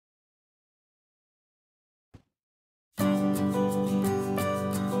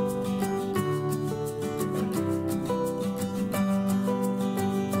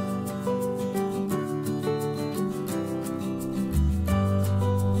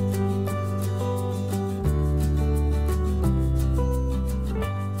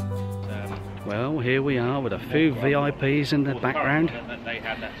here we are with a few VIPs in the background.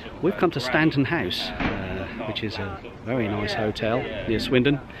 We've come to Stanton House, which is a very nice hotel near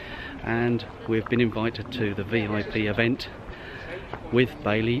Swindon, and we've been invited to the VIP event with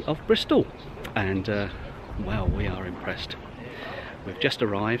Bailey of Bristol, and well, we are impressed. We've just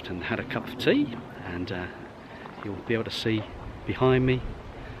arrived and had a cup of tea, and you'll be able to see behind me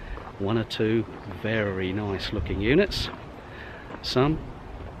one or two very nice looking units. Some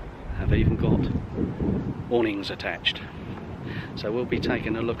have even got awnings attached, so we'll be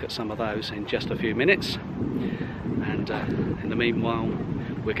taking a look at some of those in just a few minutes, and in the meanwhile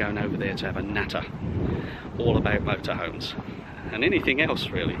we're going over there to have a natter all about motorhomes and anything else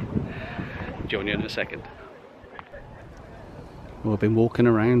really. Join you in a second. Well, I've been walking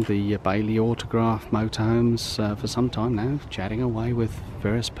around the Bailey Autograph Motorhomes for some time now, chatting away with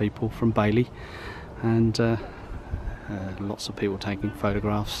various people from Bailey, and lots of people taking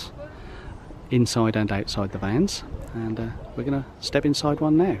photographs inside and outside the vans, and we're going to step inside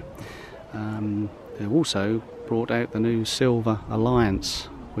one now. They've also brought out the new Silver Alliance,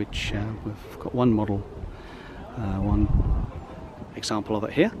 which we've got one model, one example of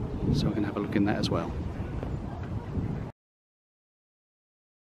it here, so we're going to have a look in that as well.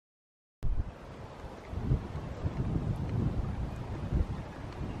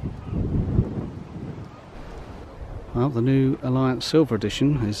 Well, the new Alliance Silver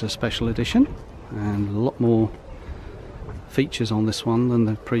Edition is a special edition, and a lot more features on this one than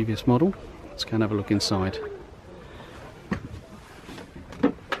the previous model. Let's go and have a look inside.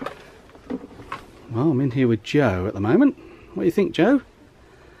 Well, I'm in here with Joe at the moment. What do you think, Joe?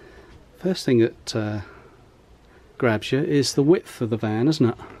 First thing that grabs you is the width of the van, isn't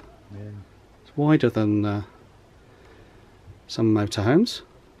it? Yeah. It's wider than some motorhomes,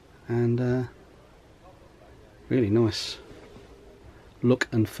 and really nice look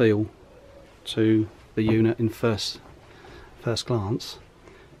and feel to the unit in first glance.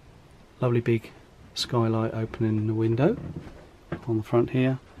 Lovely big skylight opening the window on the front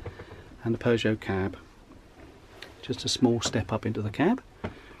here, and the Peugeot cab. Just a small step up into the cab,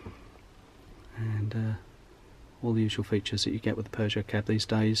 and all the usual features that you get with the Peugeot cab these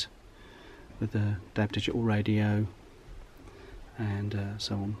days, with the DAB digital radio and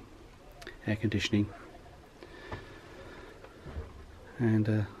so on, air conditioning,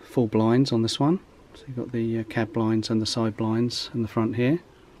 and full blinds on this one. So you've got the cab blinds and the side blinds in the front here,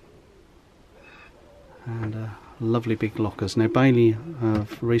 and lovely big lockers. Now Bailey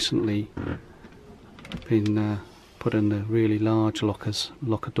have recently been putting the really large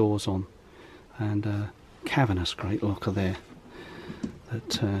locker doors on, and cavernous great locker there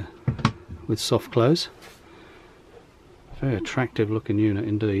that with soft close. Very attractive looking unit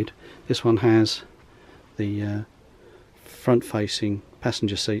indeed. This one has the front facing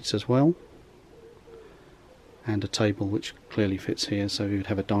passenger seats as well, and a table which clearly fits here, so you'd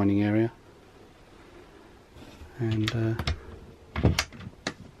have a dining area, and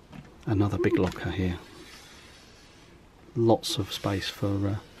another big locker here. Lots of space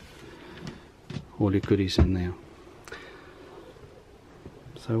for all your goodies in there.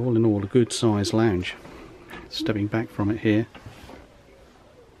 So all in all, a good sized lounge. Stepping back from it here,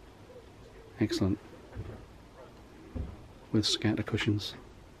 excellent, with scatter cushions.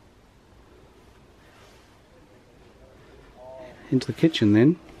 Into the kitchen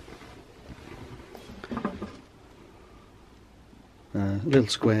then. Little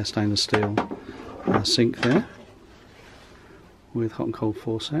square stainless steel sink there, with hot and cold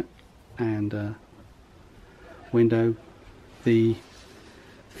faucet, and window. The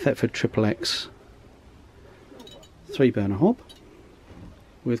Thetford XXX 3-burner hob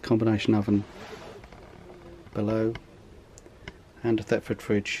with combination oven below, and a Thetford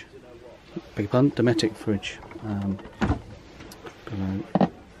fridge, beg your pardon, Dometic fridge below.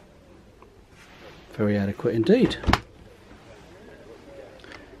 Very adequate indeed.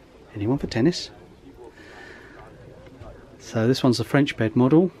 Anyone for tennis? So this one's the French bed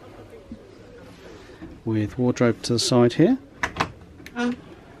model, with wardrobe to the side here,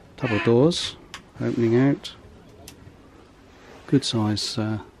 double doors opening out, good size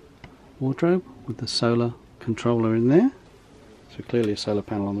wardrobe with the solar controller in there, so clearly a solar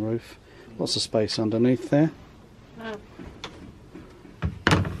panel on the roof, lots of space underneath there.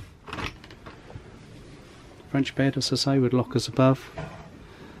 French bed, as I say, with lockers above,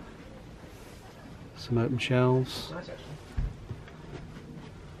 some open shelves.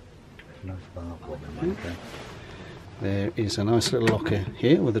 There is a nice little locker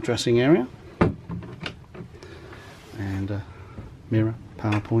here with a dressing area, and a mirror,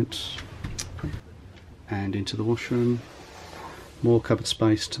 power points, and into the washroom. More cupboard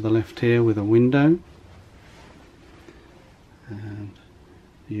space to the left here with a window. And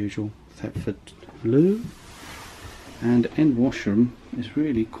the usual Thetford loo. And end washroom is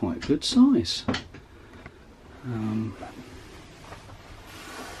really quite good size.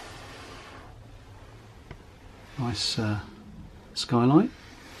 Nice skylight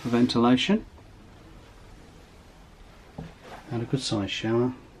for ventilation. And a good size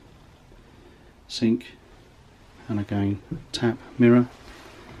shower, sink, and again tap, mirror.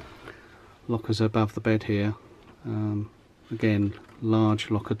 Lockers above the bed here. Again,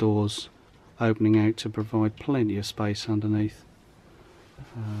 large locker doors opening out to provide plenty of space underneath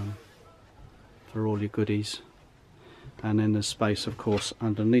for all your goodies. And then there's space, of course,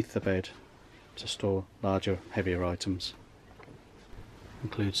 underneath the bed to store larger, heavier items.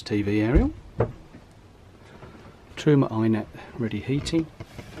 Includes TV aerial, Truma iNet ready heating,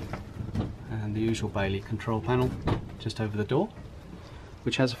 and the usual Bailey control panel just over the door,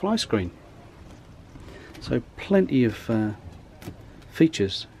 which has a fly screen. So plenty of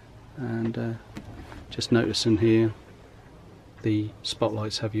features, and just noticing here the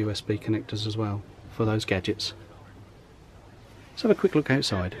spotlights have USB connectors as well for those gadgets. Let's have a quick look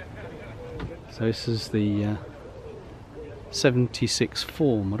outside. So this is the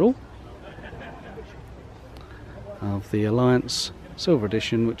 76.4 model of the Alliance Silver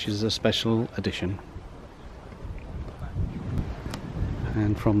Edition, which is a special edition.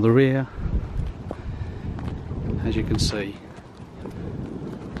 And from the rear, as you can see,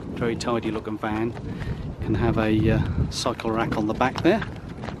 very tidy looking van. You can have a cycle rack on the back there,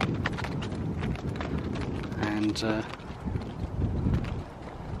 and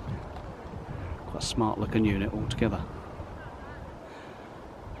quite a smart looking unit altogether.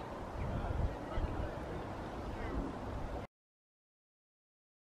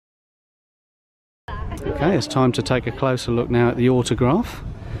 Okay, it's time to take a closer look now at the Autograph.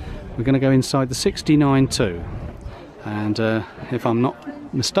 We're going to go inside the 69.2, and if I'm not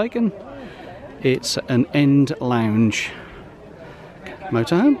mistaken, it's an end lounge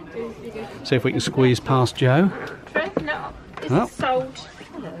motorhome. See if we can squeeze past Joe. No, it's sold.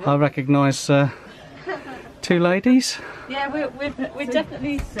 I recognise two ladies. Yeah, we're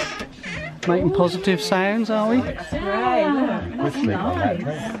definitely making positive sounds, are we? That's nice.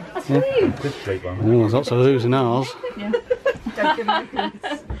 That's huge. Oh, there's lots of loos in ours. Yeah.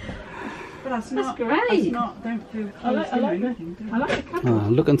 But that's great. That's not, don't do I like the colour.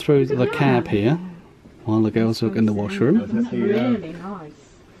 Looking through the cab here while the girls look in the washroom. That's really nice.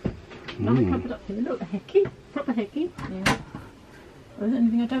 Another cupboard up here. Look, a hecky. Proper hecky. Yeah. There's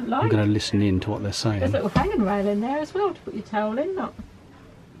anything I don't like. I'm going to listen in to what they're saying. There's a little hanging rail in there as well to put your towel in, look.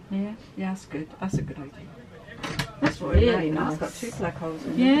 Yeah, that's good. That's a good idea. That's really nice. It's got two black holes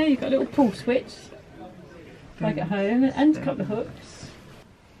in it. Yeah, you've got a little pull switch. Like at home, and a couple of hooks.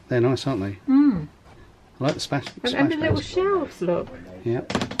 They're nice, aren't they? Mm. I like the splash And the little pads. shelves, look.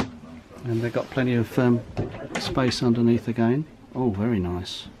 Yep. And they've got plenty of space underneath again. Oh, very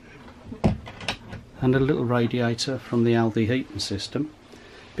nice. And a little radiator from the Aldi heating system.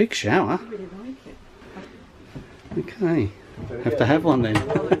 Big shower. I really like it. Okay. Have to have one then. I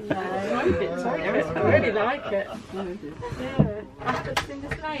really like it. Yeah, I've seen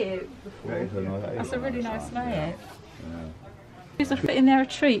this layout before. That's a really nice layout. These are fitting there a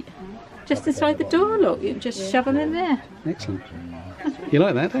treat. Just inside the door, look. You can just shove them in there. Excellent. You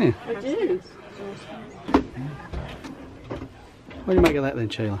like that, don't you? I do. What do you make of that then,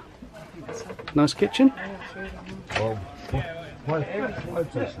 Sheila? Nice kitchen? I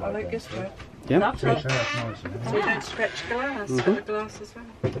like this one. Yeah. Lovely. So you don't stretch glass. The glass as well.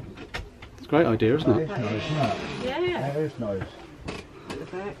 It's a great idea, isn't it? Yeah. is nice. At the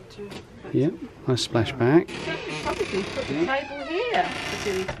back too. Yeah. Nice splashback. You could probably put the table here to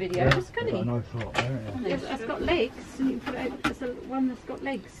do these videos, couldn't you? Nice lot, isn't it? It's got legs, and you can put it as one that's got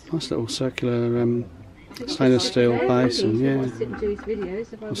legs. Nice little circular stainless steel base, and yeah. Sit and do his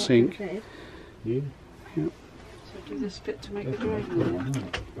videos if I A sink. Yeah. So do this bit to make the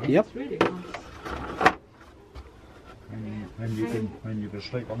driveway. Yep. It's really nice. And you can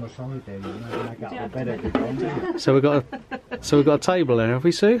sleep on the side there, you know, make up the bed at the bottom. So we've got a table there, have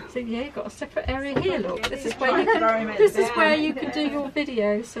we, Sue? So yeah, you've got a separate area here. Look, this is where you can. This is where you can do your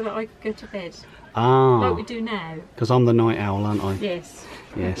videos, so that I can go to bed, like we Ah, do now. because I'm the night owl, aren't I? Yes.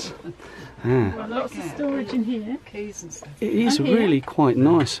 Yes. Ah. Got lots of storage in here. Keys and stuff. It is And here. really quite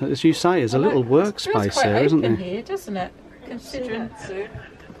nice, as you say. There's a little workspace there, isn't there? Here, doesn't it? Considering. Soon.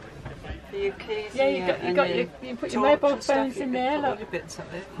 For your keys. Yeah, and you put your mobile torch and phones stuff, in you there, put all look. your bits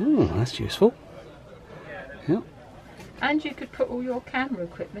up there. Oh, that's useful. Yeah. And you could put all your camera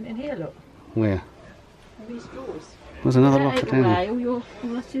equipment in here, look. Where? these drawers. There's another locker down there. All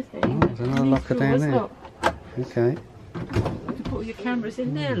that's your thing. Oh, there's another locker down there. Look. Okay. You can put all your cameras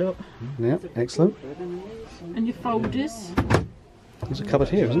in there, look. Yep, excellent. And your folders. There's a cupboard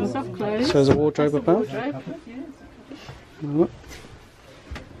here, isn't there? Soft clothes. So there's a wardrobe That's the above. wardrobe.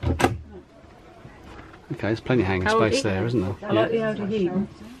 Okay, there's plenty of hanging space there, isn't there? I like the Audi heating.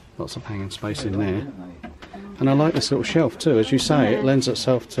 Lots of hanging space in there. And I like this little shelf too, as you say, it lends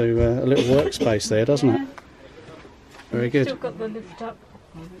itself to a little workspace there, doesn't it? Very good. Still got the lift up.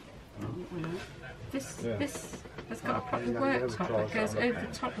 This has got a proper worktop that goes over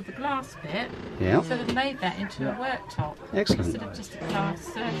the top of the glass bit. Yeah. So they've made that into a worktop. Excellent. Instead of just a glass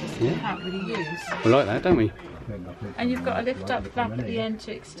surface that Yeah. you can't really use. We like that, don't we? And you've got a lift up flap at the end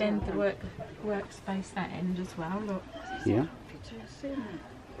to extend the workspace that end as well, look. Yeah.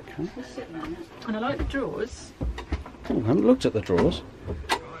 And I like the drawers. Oh, I haven't looked at the drawers.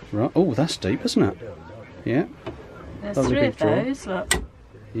 Right. Oh, that's deep, isn't it? Yeah. There's Lovely 3 big of drawer. those, look.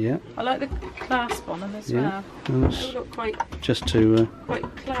 Yeah. I like the clasp on them as Yeah. well. And They that's look quite just to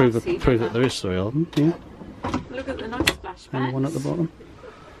classy. prove that there is 3 of them. Yeah. Look at the nice splashbacks. And one at the bottom.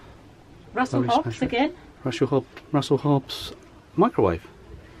 Russell Lovely Hobbs splashback. again. Russell Hobbs microwave.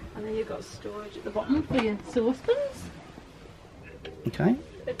 And then you've got storage at the bottom for your saucepans. Okay.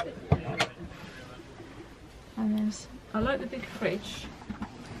 And there's, I like the big fridge.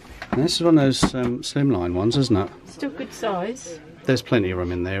 And this is one of those slimline ones, isn't it? Still good size. There's plenty of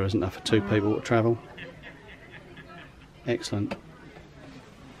room in there, isn't there, for 2 people to travel? Excellent.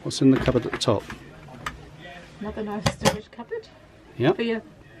 What's in the cupboard at the top? Another nice storage cupboard. Yep. For your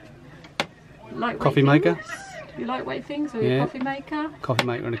lightweight Coffee maker? things. Your lightweight things or Yeah. your coffee maker. Coffee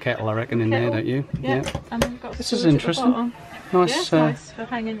maker and a kettle, I reckon, in there, Kettle. don't you? Yeah. And then you've got This is storage at the interesting. bottom. Nice, Yeah, it's nice for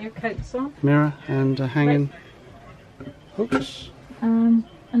hanging your coats on. mirror and hanging hooks.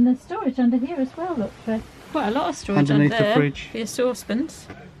 And there's storage under here as well, look, for quite a lot of storage Underneath under the there fridge. for your saucepans.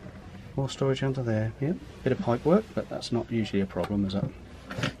 More storage under there. Yep. Bit of pipe work, but that's not usually a problem, is it?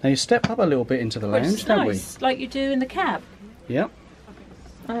 Now you step up a little bit into the Which lounge, is don't nice, like you do in the cab. we? Yep.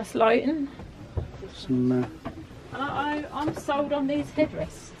 Nice lighting. Some. I'm sold on these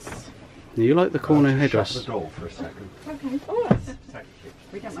headrests. You like the corner Shut the headrest? door for a second. Okay. Oh,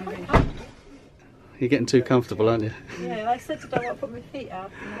 We don't mind being You're getting too comfortable, aren't you? yeah, I said today I put my feet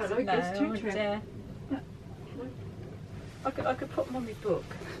up. And I said, no, it's too I would, trim. I could put them on my book.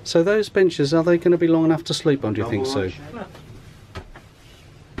 So those benches, are they going to be long enough to sleep on, do you think, Sue? Look.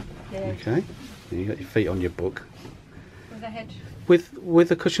 Yeah, Okay. You got your feet on your book. with a head. With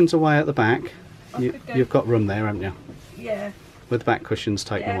the cushions away at the back, I could go- you've got room there, haven't you? Yeah. With the back cushions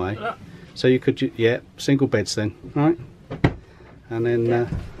taken Yeah, away. look. So you could, yeah, single beds then, right? And then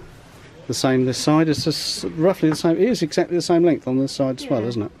the same this side. It's just roughly the same. It is exactly the same length on this side as well, Yeah.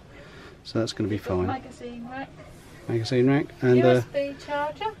 isn't it? So that's going to be fine. Magazine rack. Magazine rack and USB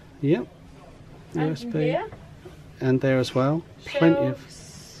charger. yep, And in USB here. and there as well.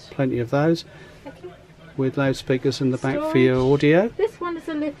 Shelves. Plenty of those Okay. with loudspeakers in the back for your audio. This one is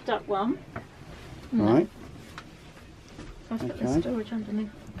a lift up one. Right. So I've got Okay. the storage underneath.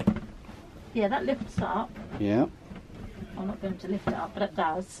 Yeah, that lifts up. Yeah. I'm not going to lift it up, but it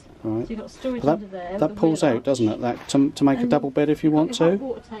does. Right. So you've got storage Well, under there. that with a pulls wheel out, doesn't arch. it? That to make a And double bed if you You've want got your hot to.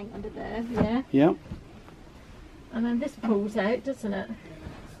 water tank under there, yeah. Yeah. And then this pulls out, doesn't it?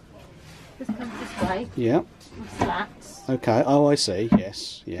 This comes this way, Yeah. with slats. Okay. Oh, I see.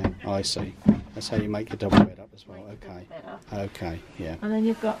 Yes. Yeah. I see. That's how you make your double bed up as well. Okay. Better. Okay. Yeah. And then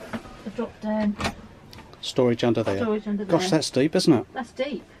you've got the drop down Storage under there. storage under there. Gosh, that's deep, isn't it? That's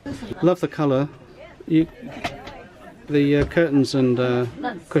deep, isn't it? Love the colour. The curtains and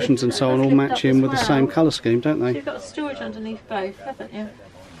That's- cushions and so on all that's match lift up in as with the same well. colour scheme, don't So they? you've got storage underneath both, haven't you?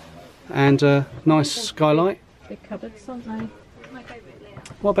 And nice skylight. Big cupboards, aren't they?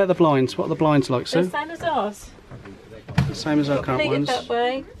 What about the blinds? What are the blinds like, They're Sue? the same as ours. The same as our current Configured ones. that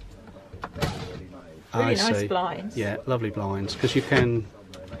way. I Really nice see. blinds. Yeah, lovely blinds because you can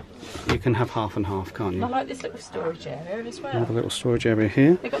have half and half, can't I you? like this little storage area as well. Have a little storage area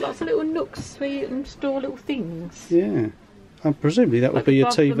here. They've got lots of little nooks where you can store little things. Yeah. And presumably that would Like be your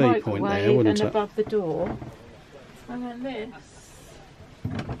above the TV point there, microwave wouldn't and it? above the door. And then this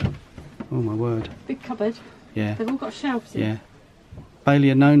Oh my word. big cupboard. Yeah. They've all got shelves in. Yeah.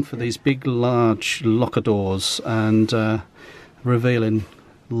 Bailey are known for these big, large locker doors and revealing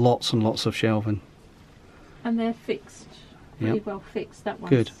lots and lots of shelving. And they're fixed. Really Yep. well fixed. That one's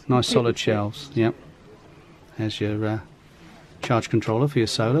Good. Nice completely solid fixed. shelves. Yep. There's your charge controller for your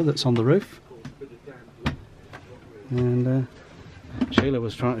solar that's on the roof. And Sheila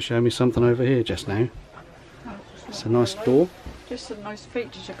was trying to show me something over here just now. It's a nice door. Just some nice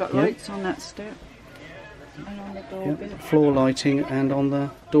features. You've got Yeah. lights on that step. And on the door. Yep. Floor lighting and on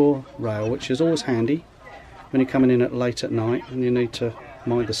the door rail, which is always handy when you're coming in late at night and you need to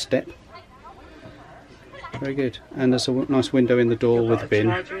mind the step. Very good. And there's a nice window in the door with a bin.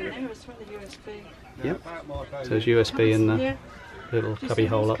 Yep. So there's USB in the little cubby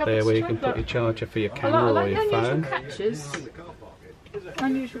hole up there where you can put your charger for your camera or your phone.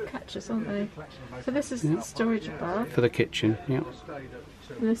 Unusual catches, aren't they? So this is the storage above. For the kitchen, yep.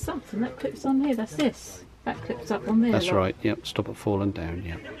 And there's something that clips on here, that's this. That clips up on there. That's right, yep. Stop it falling down,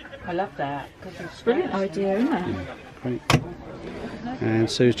 yep. I love that. Brilliant idea, isn't it? Yeah, great. And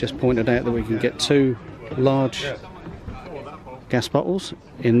Sue's just pointed out that we can get 2 large gas bottles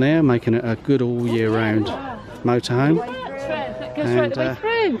in there, making it a good all year round motorhome. And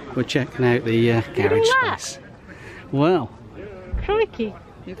we're checking out the garage space. Wow. Crikey.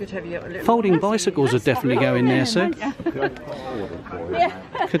 You could have your little Folding bicycles would definitely go in there, Sue. Yeah.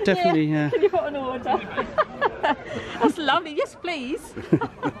 Could definitely. Can you put an order? That's lovely. Yes, please.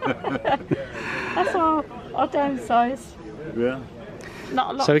 That's our downsize. Yeah. Not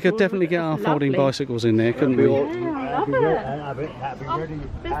a lot. So we could definitely get our folding bicycles in there, couldn't we? Yeah, I love it.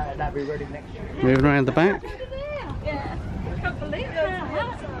 That'd be ready next year. Moving around the back. Yeah. I can't believe that.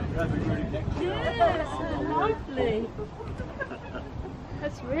 Yeah, so lovely.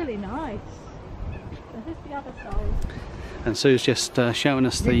 That's really nice. So here's the other side. And Sue's just showing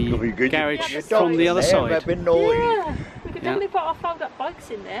us the garage from the other side. Yeah, we could definitely put our fold-up bikes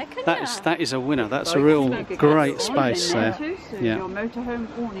in there, couldn't you? That is a winner. That's a real great space there. Yeah. Your motorhome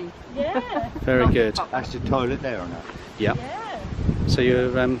awning. Yeah. Very good. That's the toilet there or not? Yeah. Yeah. So your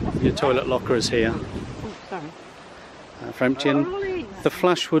toilet locker is here Oh, sorry. for emptying. The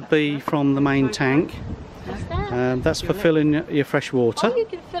flush would be from the main tank. What's that? That's for filling your fresh water. Oh, you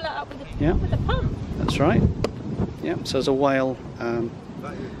can fill it up with a, Yeah. with a pump. That's right. Yeah. So there's a whale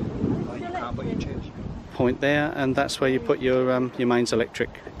point there, and that's where you put your mains electric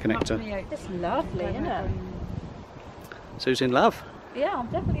connector. It's lovely, isn't it? Sue's in love. Yeah, I'm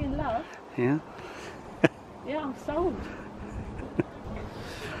definitely in love. Yeah. Yeah, I'm sold.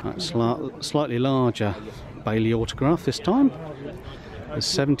 That's slightly larger Bailey autograph this time. The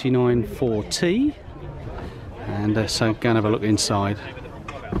 79.4T. And so go and have a look inside.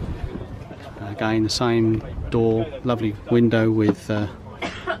 Again, the same door, lovely window with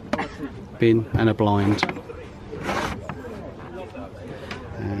bin and a blind.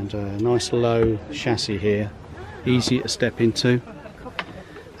 And a nice low chassis here, easy to step into.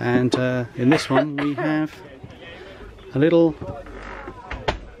 And in this one we have a little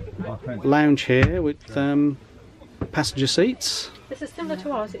lounge here with passenger seats. This is similar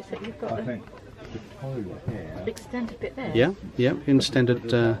to ours, except you've got the extended bit there. Yeah, yeah,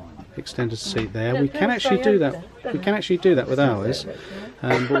 extended seat there. We can actually do that. We can actually do that with ours,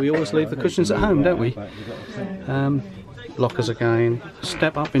 but we always leave the cushions at home, don't we? Lockers again.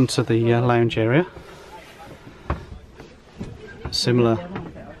 Step up into the lounge area. Similar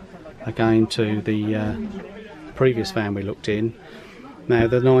again to the previous van we looked in. Now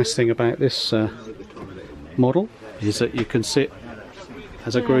the nice thing about this model is that you can sit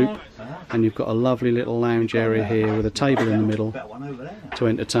as a group, and you've got a lovely little lounge area here with a table in the middle to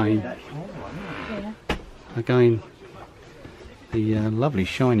entertain. Again, the lovely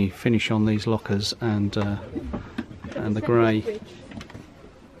shiny finish on these lockers and the grey,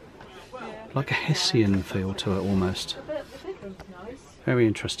 like a Hessian feel to it almost. Very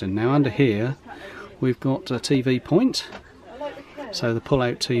interesting. Now under here we've got a TV point, so the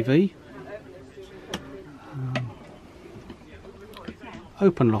pull-out TV.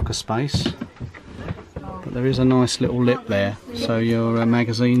 Open locker space, but there is a nice little lip there, so your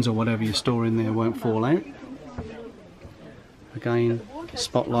magazines or whatever you store in there won't fall out. Again,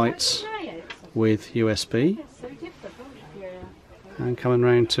 spotlights with USB, and coming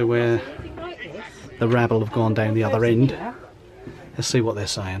round to where the rabble have gone down the other end. Let's see what they're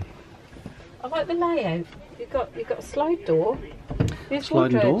saying. I like the layout. You've got a slide door.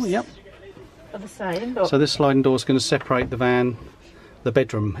 Sliding door, yep. Are the same. Look. So this sliding door is going to separate the van, the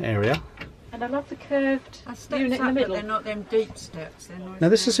bedroom area. And I love the curved unit in the middle. They're not them deep steps. They're nice. Now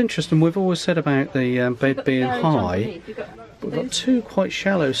this is interesting. We've always said about the bed being high. We've got 2 quite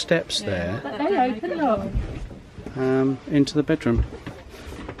shallow steps there They open up. into the bedroom.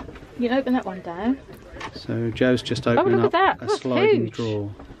 You can open that one down. So Joe's just opening look up at that. a That's sliding huge.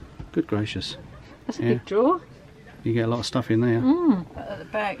 drawer. Good gracious. That's a big drawer. You get a lot of stuff in there. At the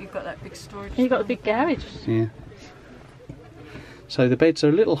back, you've got that big storage. And you've got a big garage. Yeah. So the beds are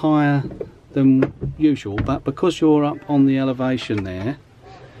a little higher than usual, but because you're up on the elevation there,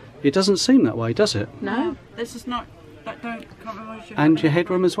 it doesn't seem that way, does it? No. This is not. That don't compromise your. And your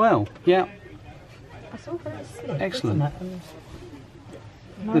headroom as well. Yeah. it's all very slick. Excellent. Isn't it?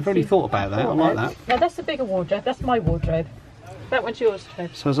 They've really thought about that. I like that. No, that's a bigger wardrobe. That's my wardrobe. That one's yours,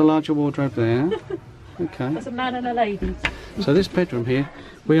 Trev. So there's a larger wardrobe there. Okay. That's a man and a lady. So this bedroom here,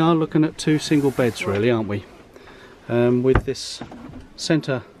 we are looking at 2 single beds really, aren't we? With this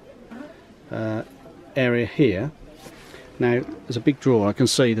centre area here. Now there's a big drawer. I can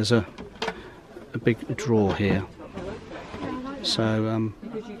see there's a big drawer here. So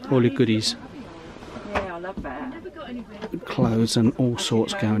all your goodies, Yeah, I love that. clothes and all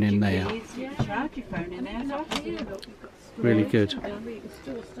sorts going in there. Charge your phone in there. Really good.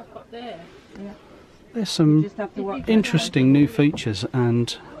 Store stuff up there. There's some interesting new features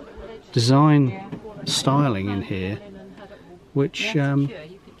and design styling in here, which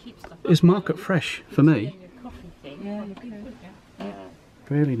is market fresh for me. Yeah, you could.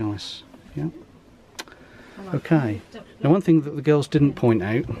 Really nice. Yeah. Okay. Now one thing that the girls didn't point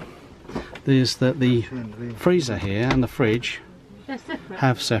out is that the freezer here and the fridge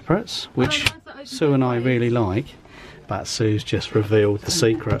have separates, which Sue and I really like, but Sue's just revealed the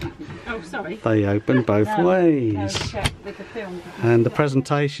secret. Oh, sorry. They open both ways. And the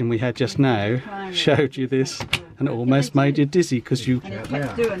presentation we had just now showed you this, and it almost made you dizzy because you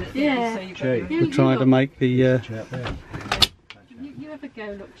Kept doing it. Yeah. were trying to make the... You have a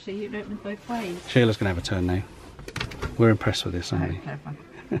go, look, see, you can open it both ways. Sheila's going to have a turn now. We're impressed with this, aren't we? Clever.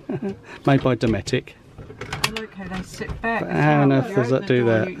 Made by Dometic. I like how they sit back. But how on earth does that do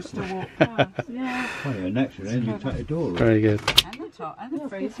that? You can still walk past. Yeah. Oh, yeah, next to then you take the door. Very good. And the top and the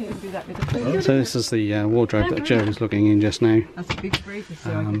freezer. You can do that with the freezer. So this is the wardrobe that Joe was looking in just now. That's a big freezer,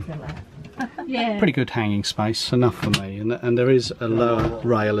 so I can fill that. Yeah. Pretty good hanging space, enough for me. And there is a lower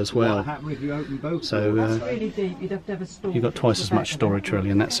rail as What well. happened if you open both? So That's really deep. You'd have to have a store. you've got twice as much storage really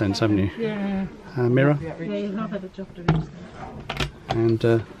in that sense, haven't you? Yeah. Mirror Yeah, you'll have had a job to do. and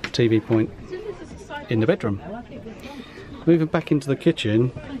TV point in the bedroom. Moving back into the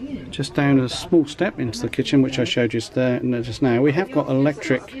kitchen, just down a small step into the kitchen, which I showed you just now. We have got an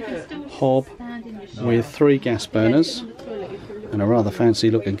electric hob with 3 gas burners and a rather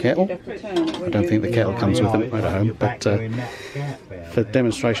fancy looking kettle. I don't think the kettle comes with the motorhome, but for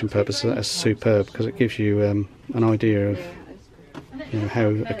demonstration purposes that's superb because it gives you an idea of how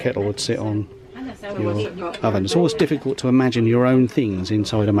a kettle would sit on your oven. It's always difficult to imagine your own things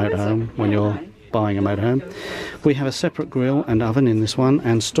inside a motorhome when you're buying a motorhome. We have a separate grill and oven in this one,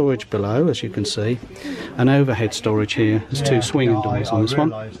 and storage below, as you can see. An overhead storage here. There's 2 swinging doors on this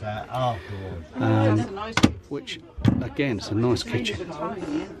one. Which, again, it's a nice kitchen.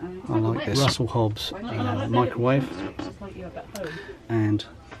 I like this. Russell Hobbs microwave and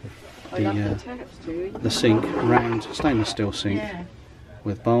the sink, round stainless steel sink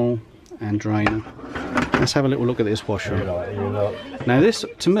with bowl and drainer. Let's have a little look at this washroom. Now this,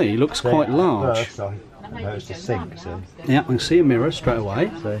 to me, looks quite large. There's the sink, so. Yeah, I can see a mirror straight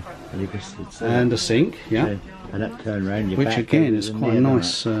away. So, and you can And a sink, yeah. And that turn around your Which back again goes is in quite there, a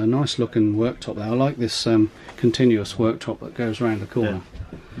doesn't nice looking worktop there. I like this continuous worktop that goes around the corner.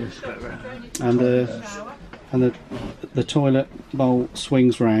 And the toilet bowl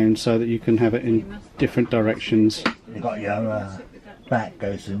swings round so that you can have it in different directions. it? You've got your back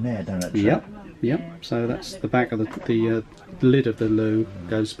goes in there, don't it? Yep. So that's the back of the lid of the loo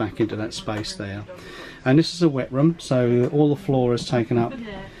goes back into that space there. And this is a wet room, so all the floor is taken up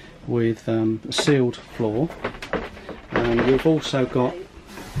with a sealed floor. And we've also got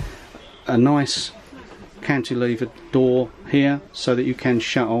a nice cantilevered door here so that you can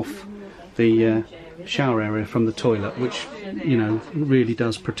shut off the shower area from the toilet, which really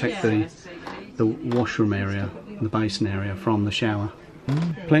does protect the washroom area, the basin area from the shower.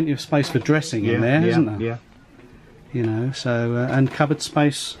 Plenty of space for dressing in there, isn't there? Yeah. So and cupboard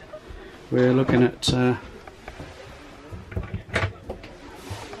space. We're looking at a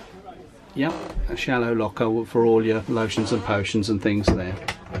shallow locker for all your lotions and potions and things there,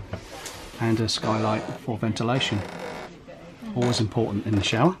 and a skylight for ventilation. Always important in the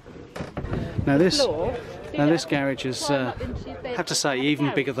shower. Now this garage is, I have to say,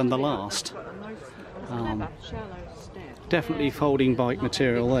 even bigger than the last. Definitely folding bike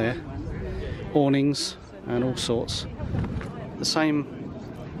material there, awnings and all sorts. The same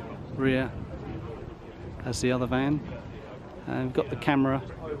rear as the other van. We've got the camera,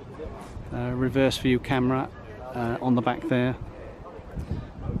 reverse view camera on the back there,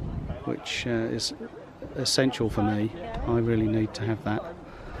 which is essential for me. I really need to have that.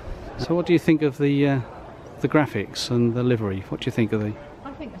 So what do you think of the graphics and the livery? What do you think of the...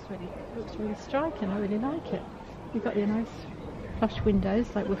 I think it looks really striking. I really like it. You've got your nice flush windows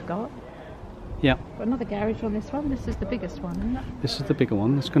like we've got. Yeah. Got another garage on this one. This is the biggest one, isn't it? This is the bigger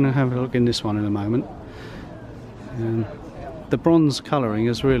one. Let's going to have a look in this one in a moment. The bronze colouring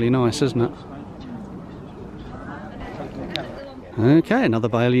is really nice, isn't it? Okay, another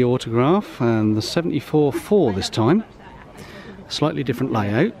Bailey autograph, and the 74-4 this time. Slightly different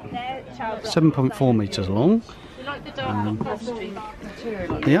layout. 7.4 metres long.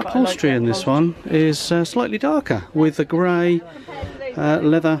 The upholstery in this one is slightly darker, with the grey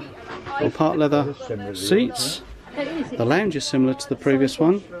leather or part leather seats. The lounge is similar to the previous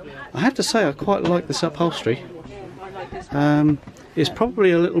one. I have to say I quite like this upholstery. It's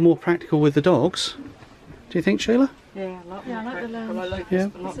probably a little more practical with the dogs. Do you think, Sheila? Yeah, I like the lounge. Yeah.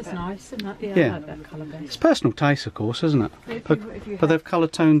 This is nice, isn't it? Yeah. I like that colour best. It's personal taste, of course, isn't it? If you But they've colour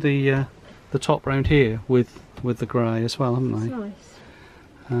toned the top round here with the grey as well, haven't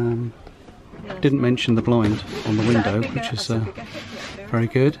they? Nice. Didn't mention the blind on the window, which is very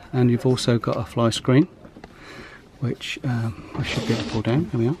good. And you've also got a fly screen, which I should be able to pull down.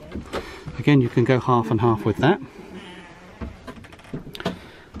 Here we are. Again, you can go half and half with that.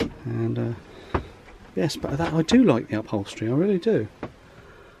 And yes, but I do like the upholstery, I really do,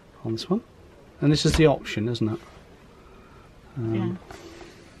 on this one. And this is the option, isn't it? Yeah.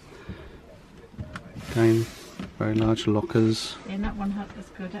 Again, very large lockers. Yeah, and that one is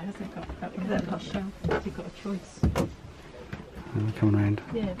good. It hasn't got that one. That got shelf. You've got a choice. And we're coming around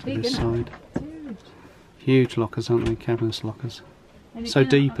Yeah, to big, this isn't it? side. Huge. Huge lockers, aren't they? Cavernous lockers. And So again,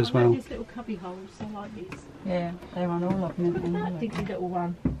 deep I as well. like these little cubby holes. I like these. Yeah, they're on all of them. Look at that dinky little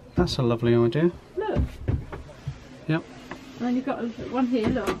one. That's a lovely idea. Look. Yep. And then you've got one here.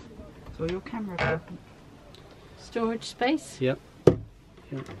 Look. So your camera open. Storage space. Yep.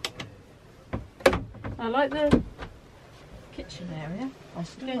 Yep. I like the kitchen area. I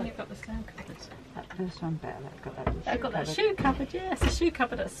still Again, like you've got the sound cupboards. that first one better. They've got that. I've got that shoe cupboard. Yes, the shoe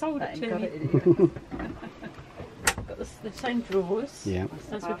cupboard that sold it to Got me. it. Got the same drawers. Yeah.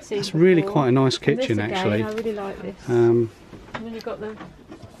 As we've seen It's really before. quite a nice And this kitchen, again, actually. I really like this. Um, And then you've got the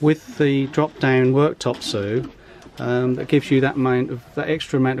with the drop-down worktop, Sue, that gives you that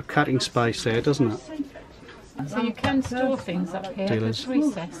extra amount of cutting space there, doesn't it? so you can store things up here. Dealers. There's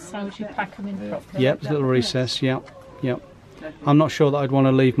recess, so as you pack them in properly. Yep, there's a little recess. Yep, yep. I'm not sure that I'd want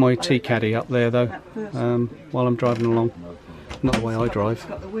to leave my tea caddy up there though, while I'm driving along. Not the way I drive.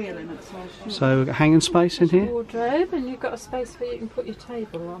 Got the wheel in it, so I should. So hanging space in here. Wardrobe, and you've got a space where you can put your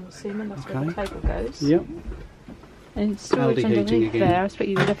table on. I'm assuming that's where the Okay. table goes. Yep. And storage Aldi heating underneath again. there. I expect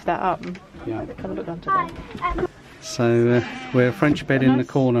you to lift that up and Yeah. have a look under there. So we're a French bed in the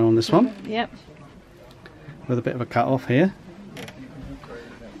corner on this one, Yep. with a bit of a cut off here.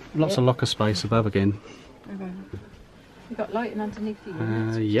 Lots of locker space above again. You've got lighting underneath the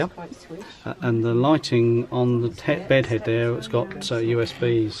units, which Yep. is quite swish. And the lighting on the bed head there, it's got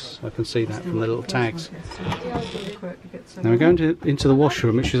USBs. I can see that from the little tags. Now we're going into the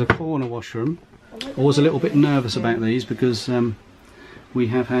washroom, which is a corner washroom. I was a little bit nervous about these because we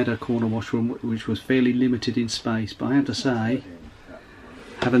have had a corner washroom which was fairly limited in space, but I have to say,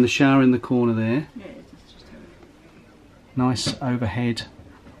 having the shower in the corner there, nice overhead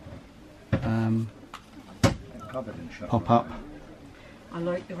pop up, I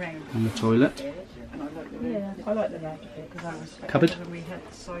like the round. and the toilet. Yeah. I like the round because that was Cupboard. when we had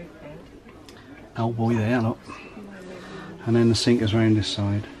the side bed. Oh boy, there, look. And then the sink is round this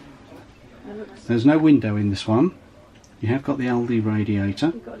side. There's no window in this one. You have got the Aldi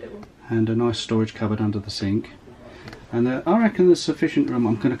radiator You've got a little. and a nice storage cupboard under the sink. And I reckon there's sufficient room.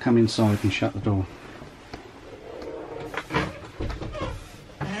 I'm going to come inside and shut the door.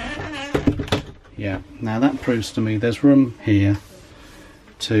 Yeah, now that proves to me there's room here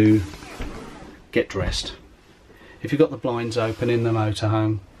to get dressed. If you've got the blinds open in the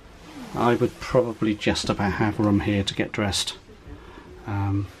motorhome, I would probably just about have room here to get dressed.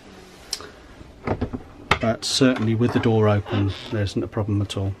 But certainly with the door open there isn't a problem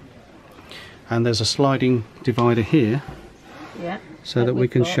at all. And there's a sliding divider here, Yeah. so that we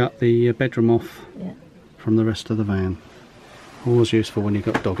can shut the bedroom off Yeah. from the rest of the van. Always useful when you've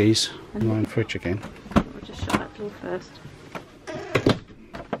got doggies. Wine fridge again. We'll just shut that door first.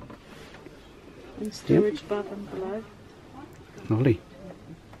 And storage above and below. Lovely.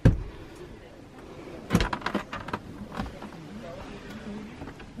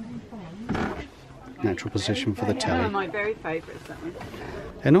 Natural position for the One of telly. my very favourites, that one.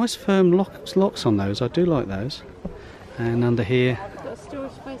 They're nice firm locks on those. I do like those. And under here, Got a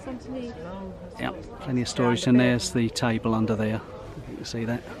storage space underneath. yep, plenty of storage. And there's the table under there. You can see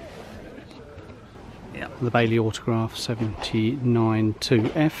that. Yeah, the Bailey Autograph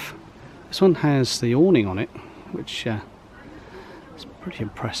 792F. This one has the awning on it, which is pretty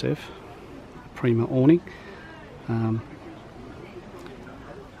impressive. Prima awning, and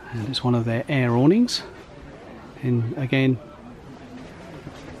it's one of their air awnings, in again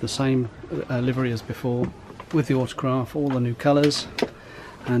the same livery as before, with the Autograph, all the new colours,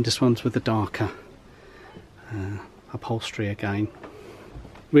 and this one's with the darker upholstery again.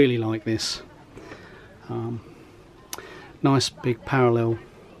 Really like this. Nice big parallel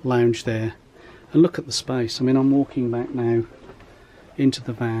lounge there, and look at the space. I mean, I'm walking back now into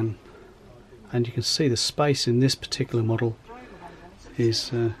the van, and you can see the space in this particular model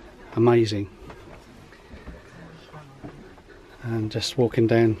is amazing. And just walking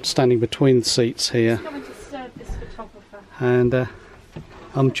down, standing between the seats here, and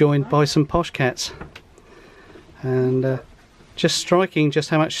I'm joined by some posh cats, and just striking just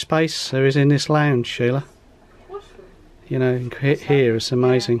how much space there is in this lounge, Sheila. You know, here it's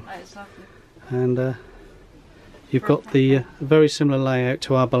amazing. And you've got the very similar layout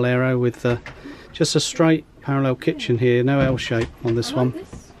to our Bolero, with just a straight parallel kitchen here, no L shape on this one.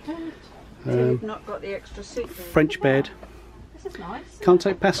 You've not got the extra seat there. French bed. This is nice. Can't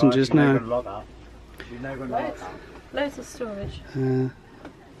take passengers now. Loads of storage.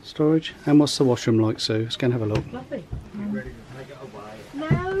 Storage. And what's the washroom like, Sue? Let's go and have a look. Lovely. No.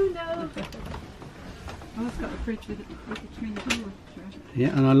 Oh, it's got a fridge with between the doors. Yeah,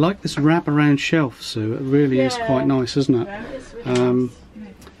 and I like this wrap-around shelf, Sue. It really is quite nice, isn't it? It's really nice.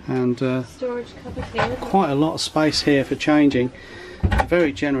 And Storage cupboard here. quite a lot of space here for changing.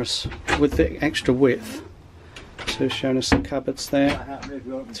 Very generous with the extra width. So showing us the cupboards there.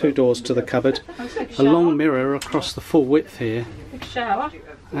 2 doors to the cupboard. A long mirror across the full width here. Big shower.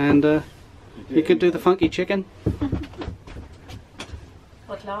 And you could do the funky chicken.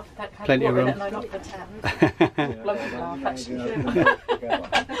 I'd laugh at that. Plenty of room. No, not the tan. Bloke laugh, actually.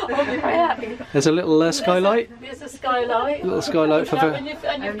 I'll be very happy. There's a little skylight. There's a skylight. Little skylight for And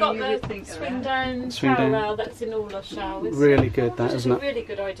you've got the swing down rail that's in all the showers. Really good, that, Which is isn't a it? really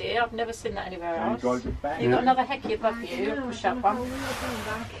good idea. I've never seen that anywhere else. You've got another hecky above you, a push-up one.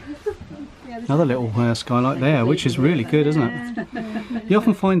 Another little skylight there, which is really good, isn't it? You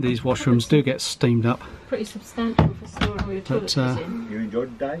often find these washrooms do get steamed up. Pretty substantial for storing all your toiletries in. You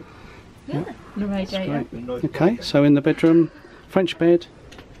enjoyed the day? Yeah, and a radiator. Great. Okay, so in the bedroom, French bed.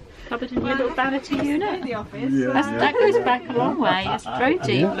 Cupboard in your little vanity unit. That goes back a long way. It's very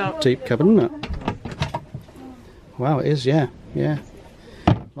deep. Look. Deep cupboard, isn't it? Wow, it is, yeah.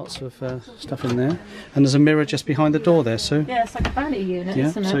 Lots of stuff in there. And there's a mirror just behind the door there, Sue. Yeah, it's like a vanity unit, Yeah,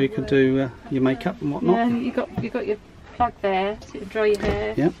 isn't it? so you can do your makeup and whatnot. Yeah, you got your plug there to dry your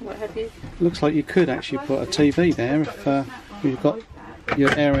hair, Yeah. what have you. Looks like you could actually put a TV there if you've got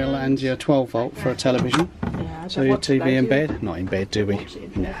your aerial and your 12 volt for a television. Yeah, So your TV in bed? Not in bed, do we?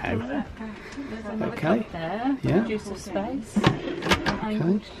 No. Okay. There, Yeah. reduce the space.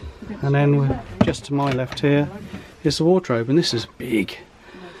 Okay. And then just to my left here is the wardrobe, and this is big.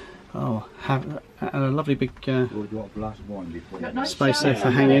 Oh, have a lovely big space there for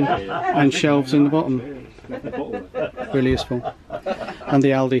hanging, and shelves in the bottom. Really useful. And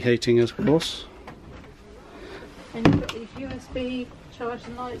the Aldi heating, of course. And you've got these USB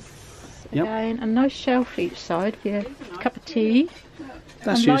charging lights Yep. again, a nice shelf each side for your cup of tea.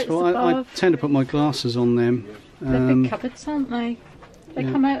 That's And lights useful. I above. tend to put my glasses on them. They're big cupboards, aren't they? They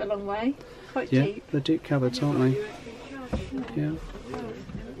yeah. come out a long way, quite Yeah, deep. they're deep cupboards, aren't they? Yeah.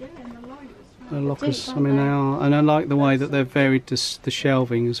 The lockers, I mean, they are, and I like the way that they've varied the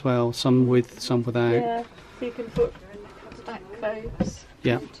shelving as well. Some with, some without. Yeah, so you can put stack clothes.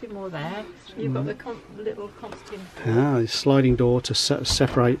 Yeah. 2 more there. You've got the little constant. Ah, this sliding door to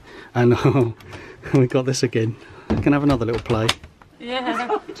separate, and oh, we got this again. We can have another little play.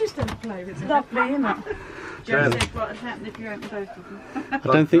 Yeah, Just have a play with it. lovely, isn't it? Joe said what would happen if you opened both of them. I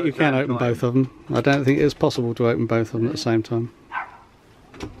don't think you can open both of them. I don't think it's possible to open both of them at the same time.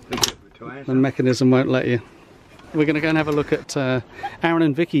 The mechanism won't let you. We're going to go and have a look at Aaron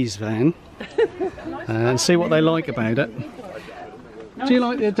and Vicky's van and see what they like about it. Do you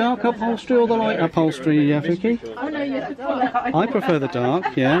like the dark upholstery or the light upholstery, Vicky? Oh no, you could pull it. I prefer the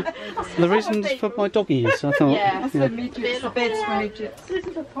dark, yeah. The reason's for my doggies, I thought. Yeah, The midgets, the beds for midgets.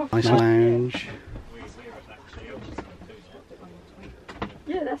 Nice lounge.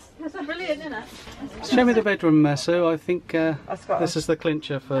 Yeah, that's brilliant, isn't it? Show me the bedroom, Sue. I think this is the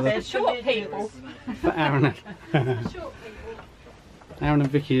clincher for They're short people. for Aaron. Aaron and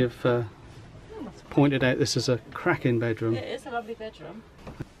Vicky have pointed out this is a cracking bedroom. It is a lovely bedroom.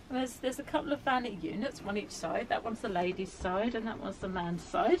 There's a couple of vanity units, one each side. That one's the ladies' side, and that one's the man's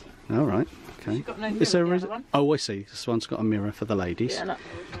side. All right, okay. You've got no Is there mirror, a the other one. Oh, I see. This one's got a mirror for the ladies, Yeah, look.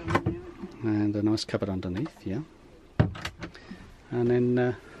 and a nice cupboard underneath. Yeah. And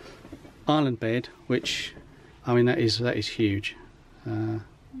then island bed, which, I mean, that is huge.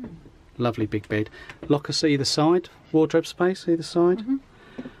 Lovely big bed. Lockers either side, wardrobe space either side.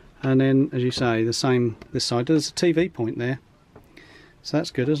 And then, as you say, the same this side. There's a TV point there, so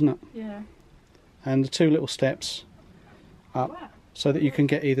that's good, isn't it? Yeah. And the 2 little steps up, so that you can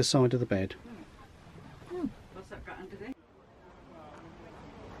get either side of the bed. What's that got underneath?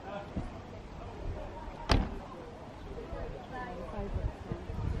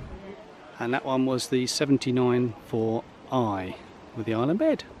 And that one was the 79.4i with the island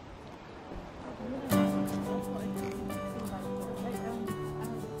bed.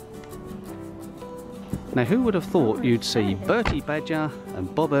 Now, who would have thought you'd see Bertie Badger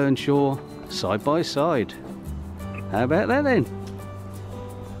and Bob Earnshaw side by side? How about that then?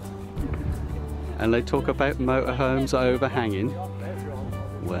 And they talk about motorhomes overhanging.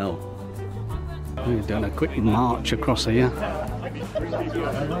 Well, we're doing a quick march across here.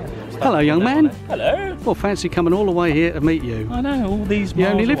 Hello, young man. Hello. Well, fancy coming all the way here to meet you. I know, all these miles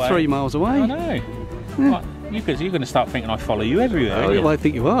You only live away. 3 miles away. I know. Yeah. What, you're going to start thinking I follow you everywhere, Oh, aren't you? well, I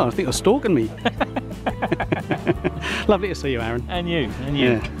think you are. I think you're stalking me. Lovely to see you, Aaron. And you, and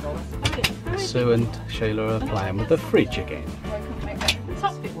you. Yeah. Sue and Sheila are playing with the fridge again. The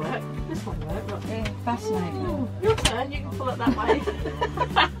top bit work. This one work. Look. Yeah, fascinating. Oh, your turn. You can pull it that way.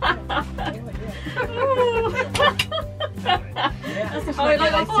 That's the Oh, like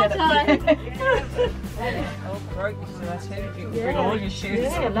my forte. Oh, great. So that's who you can bring all your shoes.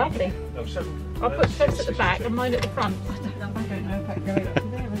 Yeah, lovely. I'll put Fred's at the back and mine at the front. I don't know if I can go up to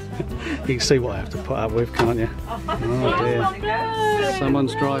there as well. You can see what I have to put up with, can't you? Oh dear. No.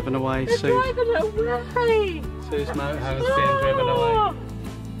 Someone's driving away. They're Sue. driving away. Sue's motorhome's being driven away.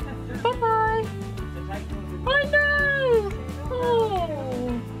 Bye bye. I know.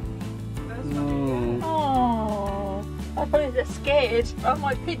 Oh. Oh. Oh. I thought they were scared. I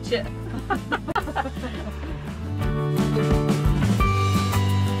might pitch it.